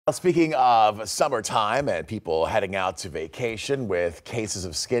Speaking of summertime and people heading out to vacation with cases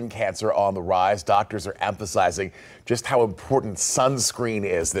of skin cancer on the rise, doctors are emphasizing just how important sunscreen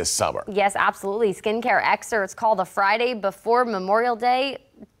is this summer. Yes, absolutely. Skincare experts call the Friday before Memorial Day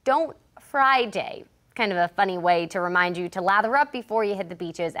Don't Friday. Kind of a funny way to remind you to lather up before you hit the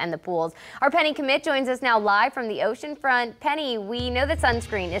beaches and the pools. Our Penny Commit joins us now live from the ocean front. Penny, we know that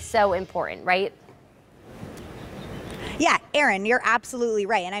sunscreen is so important, right? Yeah, Erin, you're absolutely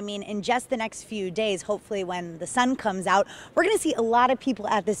right. And I mean, in just the next few days, hopefully when the sun comes out, we're going to see a lot of people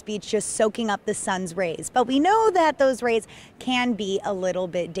at this beach just soaking up the sun's rays. But we know that those rays can be a little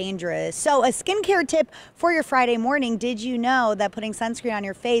bit dangerous. So a skincare tip for your Friday morning: did you know that putting sunscreen on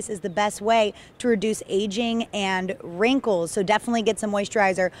your face is the best way to reduce aging and wrinkles? So definitely get some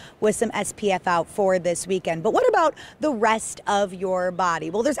moisturizer with some SPF out for this weekend. But what about the rest of your body?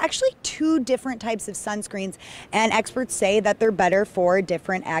 Well, there's actually two different types of sunscreens, and experts say that they're better for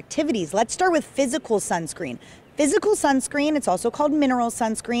different activities. Let's start with physical sunscreen. Physical sunscreen, it's also called mineral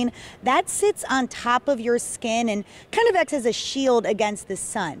sunscreen, that sits on top of your skin and kind of acts as a shield against the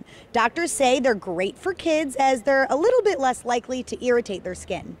sun. Doctors say they're great for kids as they're a little bit less likely to irritate their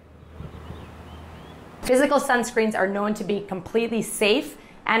skin. Physical sunscreens are known to be completely safe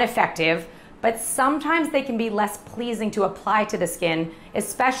and effective, but sometimes they can be less pleasing to apply to the skin,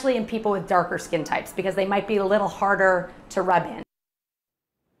 especially in people with darker skin types, because they might be a little harder to rub in.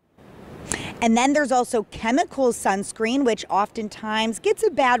 And then there's also chemical sunscreen, which oftentimes gets a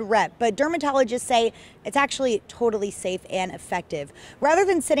bad rep, but dermatologists say it's actually totally safe and effective. Rather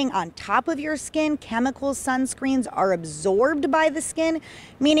than sitting on top of your skin, chemical sunscreens are absorbed by the skin,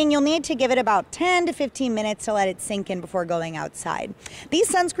 meaning you'll need to give it about 10 to 15 minutes to let it sink in before going outside. These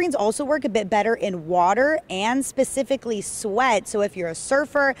sunscreens also work a bit better in water and specifically sweat. So if you're a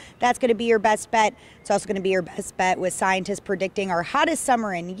surfer, that's going to be your best bet. It's also going to be your best bet with scientists predicting our hottest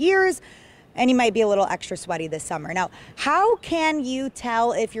summer in years. And you might be a little extra sweaty this summer. Now, how can you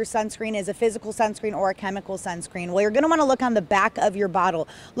tell if your sunscreen is a physical sunscreen or a chemical sunscreen? Well, you're going to want to look on the back of your bottle.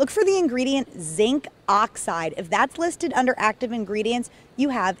 Look for the ingredient zinc oxide. If that's listed under active ingredients, you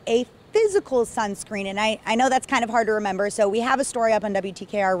have a physical sunscreen. And I know that's kind of hard to remember, so we have a story up on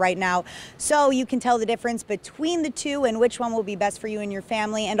WTKR right now so you can tell the difference between the two and which one will be best for you and your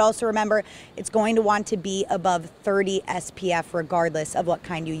family. And also remember, it's going to want to be above 30 SPF regardless of what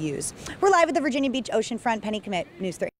kind you use. We're live at the Virginia Beach oceanfront. Penny Commit, News 3.